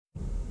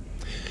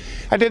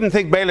I didn't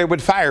think Baylor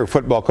would fire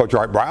football coach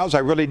Art Briles. I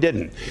really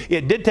didn't.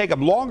 It did take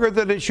them longer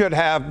than it should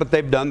have, but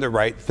they've done the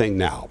right thing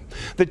now.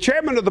 The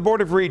chairman of the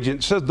Board of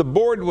Regents says the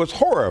board was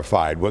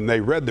horrified when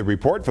they read the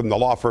report from the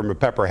law firm of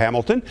Pepper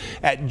Hamilton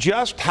at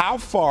just how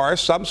far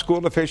some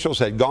school officials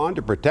had gone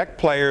to protect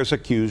players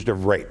accused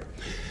of rape.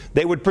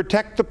 They would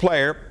protect the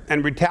player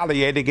and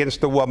retaliate against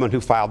the woman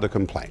who filed the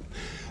complaint.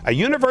 A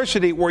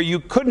university where you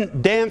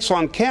couldn't dance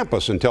on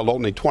campus until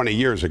only 20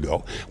 years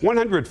ago.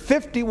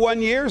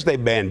 151 years they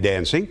banned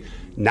dancing,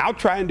 now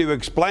trying to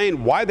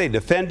explain why they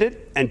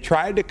defended and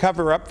tried to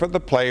cover up for the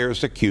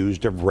players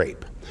accused of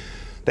rape.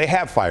 They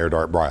have fired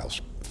Art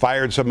Briles,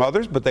 fired some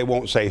others, but they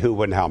won't say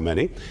who and how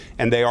many,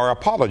 and they are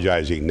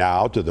apologizing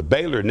now to the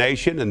Baylor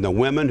Nation and the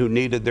women who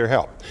needed their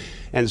help.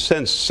 And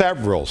since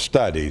several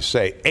studies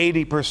say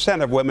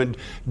 80% of women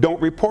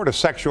don't report a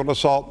sexual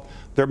assault,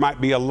 there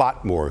might be a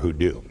lot more who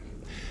do.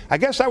 I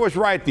guess I was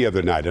right the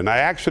other night, and I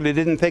actually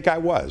didn't think I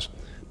was.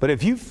 But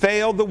if you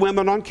fail the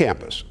women on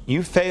campus,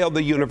 you fail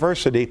the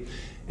university,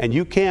 and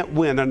you can't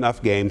win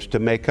enough games to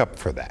make up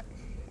for that.